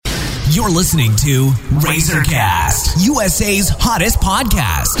You're listening to RazorCast, USA's hottest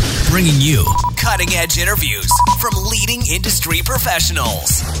podcast, bringing you cutting-edge interviews from leading industry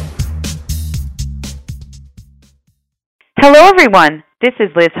professionals. Hello, everyone. This is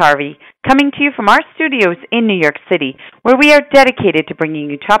Liz Harvey, coming to you from our studios in New York City, where we are dedicated to bringing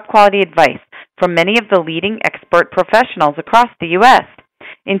you top-quality advice from many of the leading expert professionals across the U.S.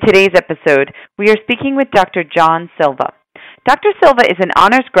 In today's episode, we are speaking with Dr. John Silva. Dr. Silva is an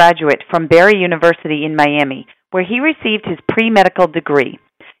honors graduate from Barry University in Miami, where he received his pre-medical degree.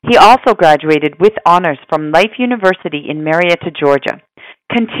 He also graduated with honors from Life University in Marietta, Georgia.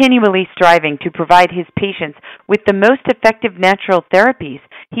 Continually striving to provide his patients with the most effective natural therapies,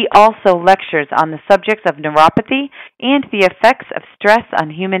 he also lectures on the subjects of neuropathy and the effects of stress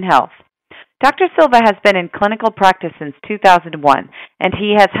on human health. Dr. Silva has been in clinical practice since 2001, and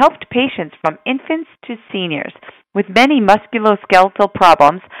he has helped patients from infants to seniors with many musculoskeletal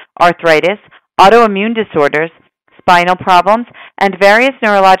problems, arthritis, autoimmune disorders, spinal problems, and various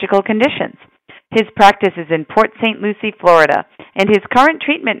neurological conditions. His practice is in Port St. Lucie, Florida, and his current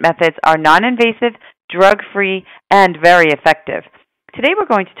treatment methods are non-invasive, drug-free, and very effective. Today we're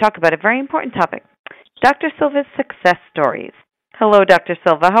going to talk about a very important topic, Dr. Silva's success stories. Hello, Dr.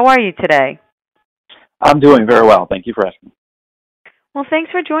 Silva. How are you today? I'm doing very well. Thank you for asking. Well,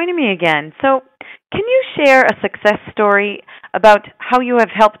 thanks for joining me again. So, can you share a success story about how you have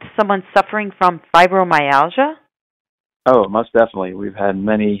helped someone suffering from fibromyalgia? Oh, most definitely. We've had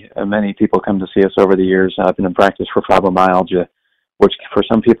many people come to see us over the years. I've been in practice for fibromyalgia, which for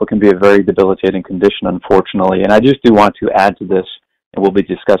some people can be a very debilitating condition, unfortunately. And I just do want to add to this, and we'll be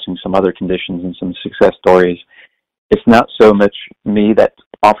discussing some other conditions and some success stories. It's not so much me that's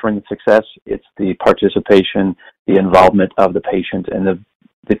offering the success, it's the participation, the involvement of the patient, and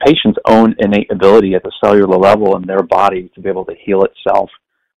the patient's own innate ability at the cellular level in their body to be able to heal itself.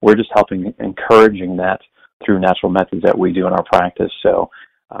 We're just encouraging that through natural methods that we do in our practice. So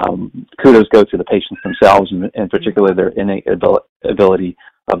kudos go to the patients themselves, and particularly their innate ability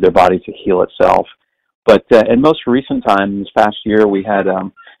of their body to heal itself. But in most recent time, this past year, we had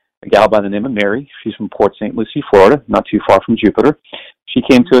a gal by the name of Mary. She's from Port St. Lucie, Florida, not too far from Jupiter. She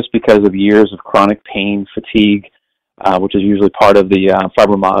came to us because of years of chronic pain, fatigue, which is usually part of the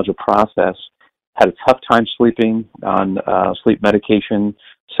fibromyalgia process. Had a tough time sleeping on sleep medication,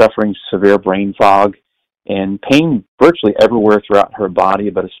 suffering severe brain fog, and pain virtually everywhere throughout her body,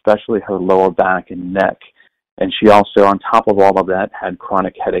 but especially her lower back and neck. And she also, on top of all of that, had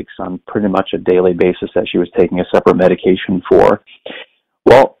chronic headaches on pretty much a daily basis that she was taking a separate medication for.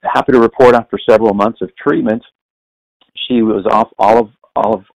 Well, happy to report after several months of treatment, she was off all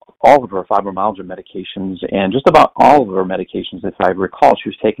of her fibromyalgia medications, and just about all of her medications, if I recall. She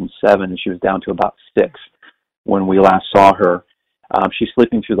was taking 7, and she was down to about 6 when we last saw her. She's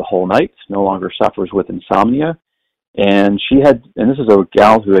sleeping through the whole night, no longer suffers with insomnia, and this is a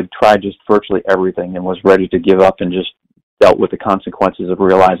gal who had tried just virtually everything and was ready to give up and just dealt with the consequences of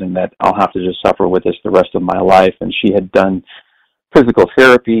realizing that I'll have to just suffer with this the rest of my life. And she had done physical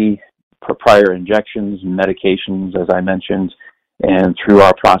therapy, prior injections, medications, as I mentioned, and through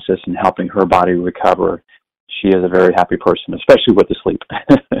our process in helping her body recover, she is a very happy person, especially with the sleep.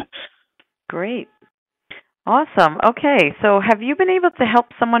 Great. Awesome. Okay, so have you been able to help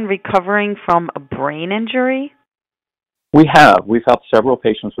someone recovering from a brain injury? We have. We've helped several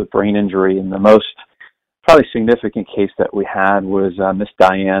patients with brain injury, and the most probably significant case that we had was Miss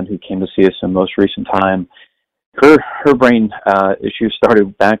Diane, who came to see us in most recent time. Her brain issues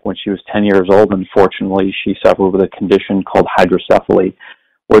started back when she was 10 years old. Unfortunately, she suffered with a condition called hydrocephaly,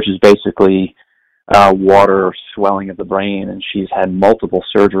 which is basically water swelling of the brain, and she's had multiple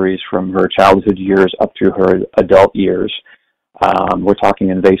surgeries from her childhood years up through her adult years. We're talking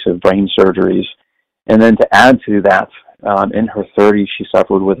invasive brain surgeries. And then to add to that, in her 30s, she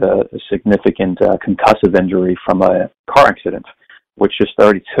suffered with a significant concussive injury from a car accident, which just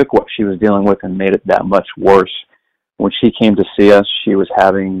already took what she was dealing with and made it that much worse. When she came to see us, she was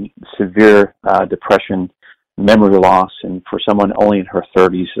having severe depression, memory loss, and for someone only in her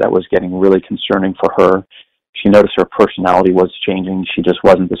 30s, that was getting really concerning for her. She noticed her personality was changing. She just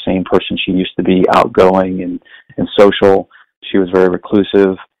wasn't the same person she used to be, outgoing and social. She was very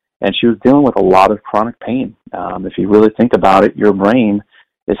reclusive, and she was dealing with a lot of chronic pain. If you really think about it, your brain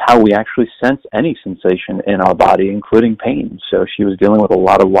is how we actually sense any sensation in our body, including pain. So she was dealing with a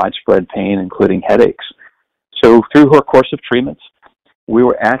lot of widespread pain, including headaches. So through her course of treatments, we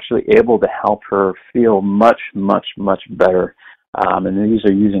were actually able to help her feel much, much, much better. And these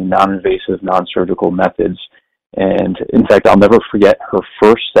are using non-invasive, non-surgical methods. And in fact, I'll never forget her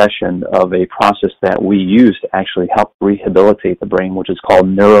first session of a process that we used to actually help rehabilitate the brain, which is called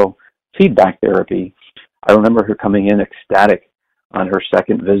feedback therapy. I remember her coming in ecstatic on her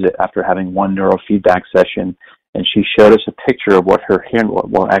second visit after having one neurofeedback session, and she showed us a picture of what her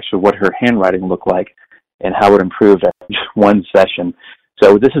handwriting looked like and how it improved after just one session.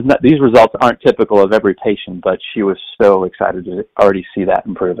 So these results aren't typical of every patient, but she was so excited to already see that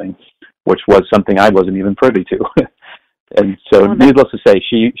improving, which was something I wasn't even privy to. And so, needless to say,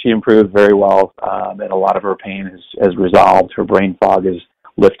 she improved very well, and a lot of her pain has resolved. Her brain fog is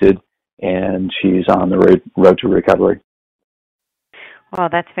lifted, and she's on the road to recovery. Wow,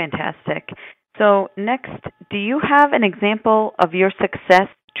 that's fantastic. So next, do you have an example of your success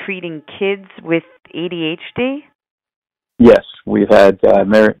treating kids with ADHD? Yes, we've had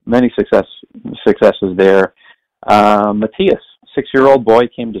many successes there. Matthias, 6-year-old boy,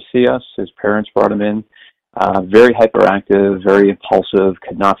 came to see us. His parents brought him in. Very hyperactive, very impulsive,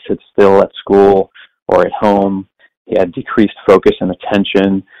 could not sit still at school or at home. He had decreased focus and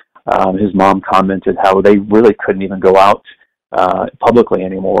attention. His mom commented how they really couldn't even go out publicly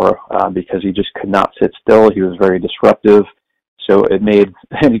anymore because he just could not sit still. He was very disruptive. So it made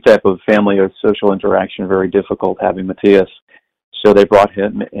any type of family or social interaction very difficult having Matthias. So they brought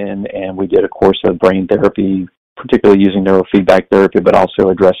him in, and we did a course of brain therapy, particularly using neurofeedback therapy, but also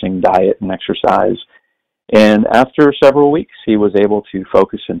addressing diet and exercise. And after several weeks, he was able to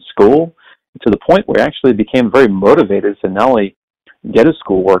focus in school to the point where he actually became very motivated to not only get his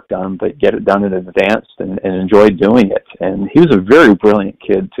schoolwork done, but get it done in advance and enjoyed doing it. And he was a very brilliant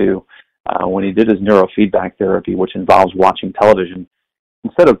kid, too. When he did his neurofeedback therapy, which involves watching television,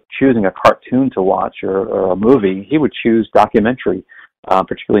 instead of choosing a cartoon to watch or a movie, he would choose documentary,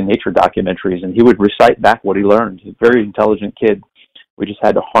 particularly nature documentaries, and he would recite back what he learned. He's a very intelligent kid. We just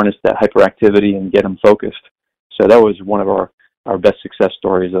had to harness that hyperactivity and get him focused. So that was one of our best success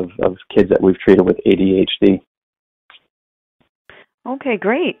stories of kids that we've treated with ADHD. Okay,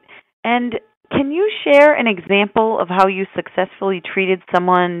 great. And can you share an example of how you successfully treated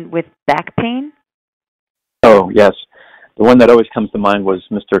someone with back pain? Oh, yes. The one that always comes to mind was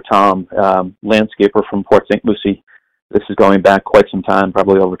Mr. Tom, landscaper from Port St. Lucie. This is going back quite some time,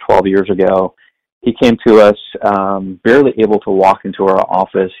 probably over 12 years ago. He came to us barely able to walk into our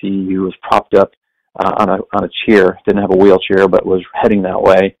office. He was propped up on a chair, didn't have a wheelchair, but was heading that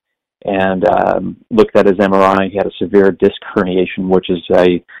way, and looked at his MRI. He had a severe disc herniation, which is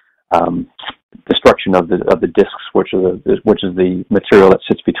a destruction of the discs, which is the material that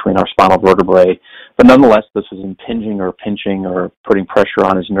sits between our spinal vertebrae. But nonetheless, this was impinging or pinching or putting pressure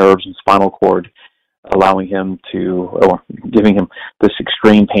on his nerves and spinal cord, allowing him giving him this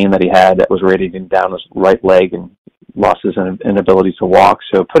extreme pain that he had that was radiating down his right leg and lost his inability to walk.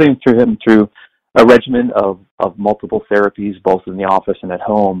 So putting him through a regimen of multiple therapies, both in the office and at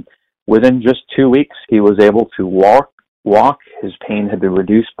home. Within just 2 weeks, he was able to walk. His pain had been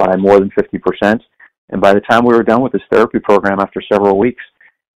reduced by more than 50%. And by the time we were done with this therapy program after several weeks,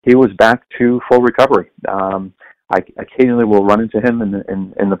 he was back to full recovery. I occasionally will run into him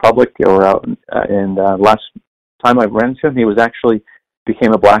in the public or out. And last time I ran into him, he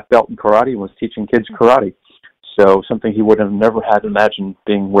became a black belt in karate and was teaching kids karate. So something he would have never had imagined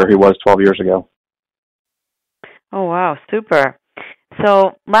being where he was 12 years ago. Oh, wow, super.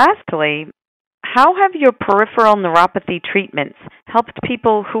 So lastly, how have your peripheral neuropathy treatments helped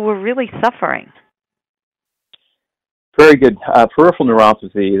people who were really suffering? Very good. Peripheral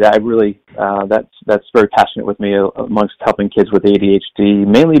neuropathy, that's very passionate with me amongst helping kids with ADHD,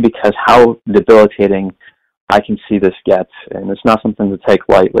 mainly because how debilitating I can see this gets, and it's not something to take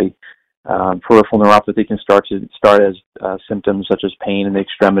lightly. Peripheral neuropathy can start as symptoms such as pain in the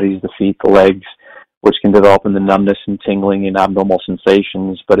extremities, the feet, the legs, which can develop into numbness and tingling and abnormal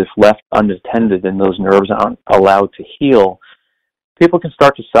sensations. But if left unattended and those nerves aren't allowed to heal, people can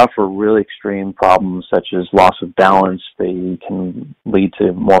start to suffer really extreme problems such as loss of balance. They can lead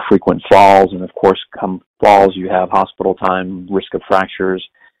to more frequent falls, and of course, come falls, you have hospital time, risk of fractures,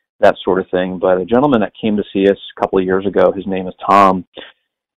 that sort of thing. But a gentleman that came to see us a couple of years ago, his name is Tom,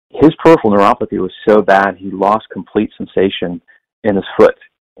 his peripheral neuropathy was so bad he lost complete sensation in his foot.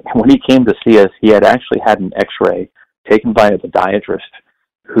 And when he came to see us, he had actually had an x-ray taken by a podiatrist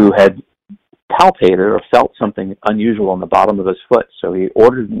who had palpated or felt something unusual on the bottom of his foot. So he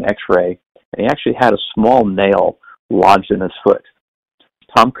ordered an x-ray, and he actually had a small nail lodged in his foot.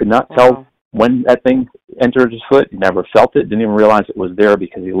 Tom could not tell when that thing entered his foot. He never felt it, didn't even realize it was there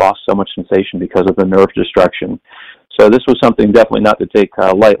because he lost so much sensation because of the nerve destruction. So this was something definitely not to take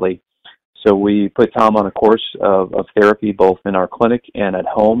lightly. So we put Tom on a course of therapy, both in our clinic and at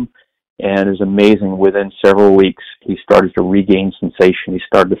home, and it was amazing. Within several weeks, he started to regain sensation. He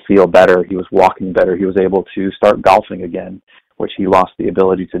started to feel better. He was walking better. He was able to start golfing again, which he lost the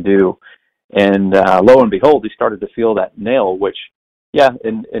ability to do. And lo and behold, he started to feel that nail, which,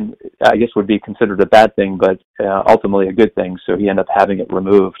 and I guess would be considered a bad thing, but ultimately a good thing. So he ended up having it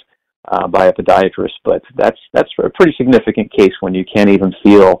removed by a podiatrist. But that's a pretty significant case when you can't even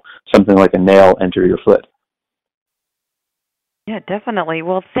feel something like a nail enter your foot. Yeah, definitely.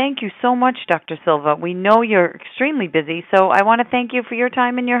 Well, thank you so much, Dr. Silva. We know you're extremely busy, so I want to thank you for your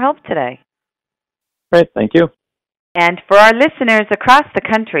time and your help today. Great, thank you. And for our listeners across the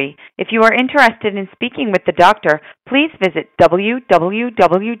country, if you are interested in speaking with the doctor, please visit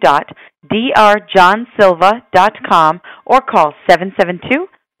www.drjohnsilva.com or call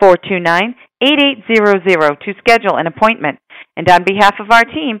 772-429-8800 to schedule an appointment. And on behalf of our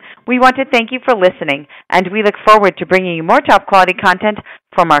team, we want to thank you for listening, and we look forward to bringing you more top-quality content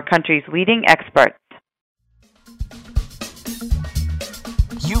from our country's leading experts.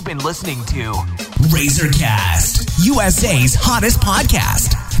 You've been listening to RazorCast, USA's hottest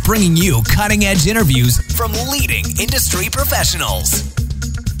podcast, bringing you cutting-edge interviews from leading industry professionals.